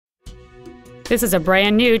This is a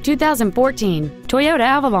brand new 2014 Toyota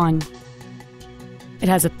Avalon. It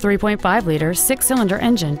has a 3.5-liter six-cylinder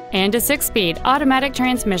engine and a 6-speed automatic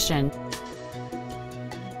transmission.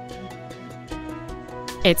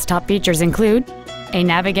 Its top features include a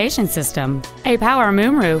navigation system, a power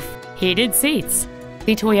moonroof, heated seats,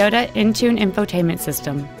 the Toyota InTune infotainment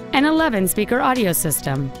system, an 11-speaker audio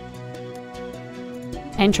system,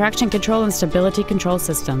 and traction control and stability control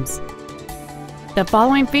systems. The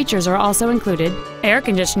following features are also included: air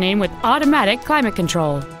conditioning with automatic climate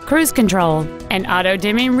control, cruise control, an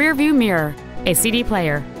auto-dimming rearview mirror, a CD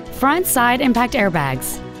player, front side impact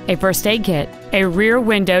airbags, a first aid kit, a rear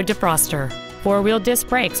window defroster, four-wheel disc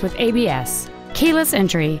brakes with ABS, keyless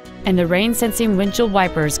entry, and the rain-sensing windshield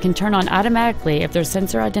wipers can turn on automatically if their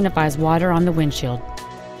sensor identifies water on the windshield.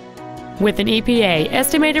 With an EPA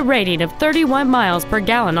estimated rating of 31 miles per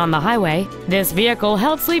gallon on the highway, this vehicle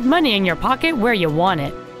helps leave money in your pocket where you want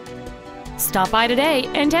it. Stop by today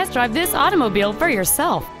and test drive this automobile for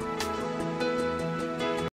yourself.